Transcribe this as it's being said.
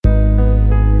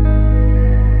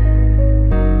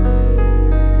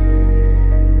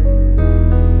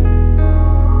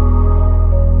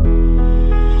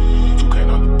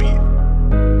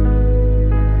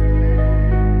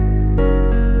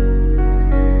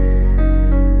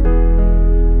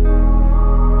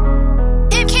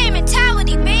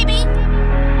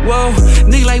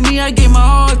I gave my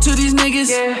all to these niggas.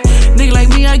 Nigga like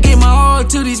me, I gave my all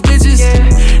to these bitches.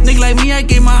 Nigga like me, I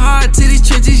gave my heart to these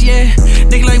trenches, yeah.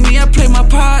 Nigga like me, I play my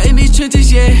part in these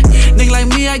trenches, yeah. Nigga like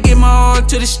me, I gave my all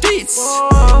to the streets.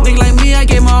 Nigga like me, I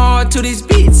gave my all to these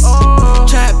beats.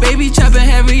 Trap baby, trapping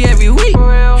heavy every week.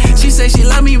 She say she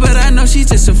love me, but I know she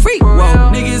just a freak.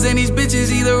 Whoa, niggas and these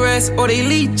bitches either rest or they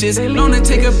leeches. Known to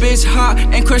take a bitch heart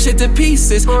and crush it to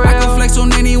pieces. I can flex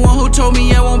on anyone who told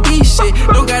me I won't be shit.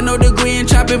 Don't got no degree in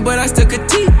trapping, but I still could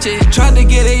teach it. Tried to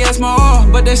get it, yes, my all,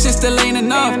 but that shit still ain't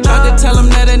enough. Tried to tell them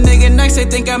that a nigga next, they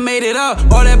think I made it up.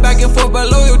 All that back and forth by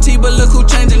loyalty, but look who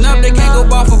changing up. They can't go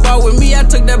bar for bar with me, I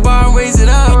took that bar and raised it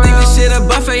up. You think this shit a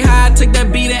buffet high, I took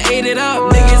that beat and ate it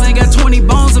up. Niggas ain't got 20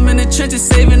 bones, I'm in the trenches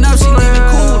saving up. She leaving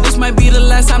cool, this might be the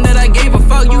last time that I gave a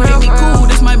fuck. You hate me cool,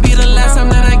 this might be the last time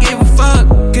that I gave a fuck.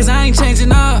 Cause I ain't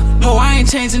changing up, ho, I ain't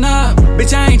changing up.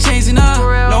 Bitch, I ain't changing up,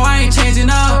 no, I ain't changing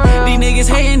up. These niggas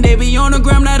hating, they be on the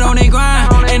gram, not on they grind.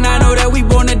 And I know that we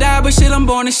born to die, but shit, I'm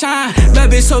born to shine. That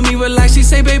bitch told me relax, she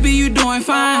say, baby, you doing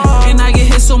fine. And I get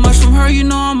hit so much from her, you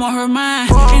know I'm on her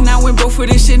mind. And I went broke for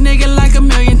this shit, nigga, like a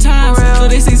million times. So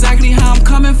this exactly how I'm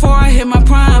coming for, I hit my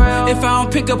prime. If I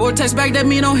don't pick up or text back, that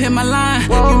mean don't hit my line.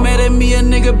 You mad at me, a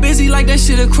nigga busy like that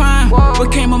shit a crime.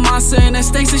 Became a monster and that's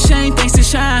thanks to shame, thanks to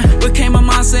shine. Became a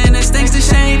monster and that's thanks to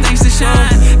shame, thanks to shine.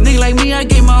 Nigga like me, I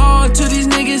gave my all to these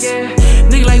niggas.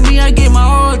 Nigga like me, I gave my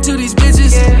all to these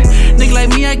bitches. Nigga like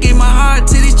me, I gave my heart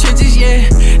to these trenches, yeah.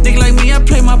 Nigga like me, I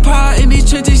play my part in these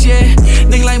trenches, yeah.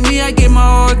 Nigga like me, I gave my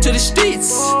all to the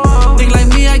streets. Nigga like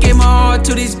me, I gave my all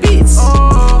to these beats.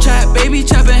 Trap baby,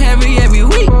 trapping heavy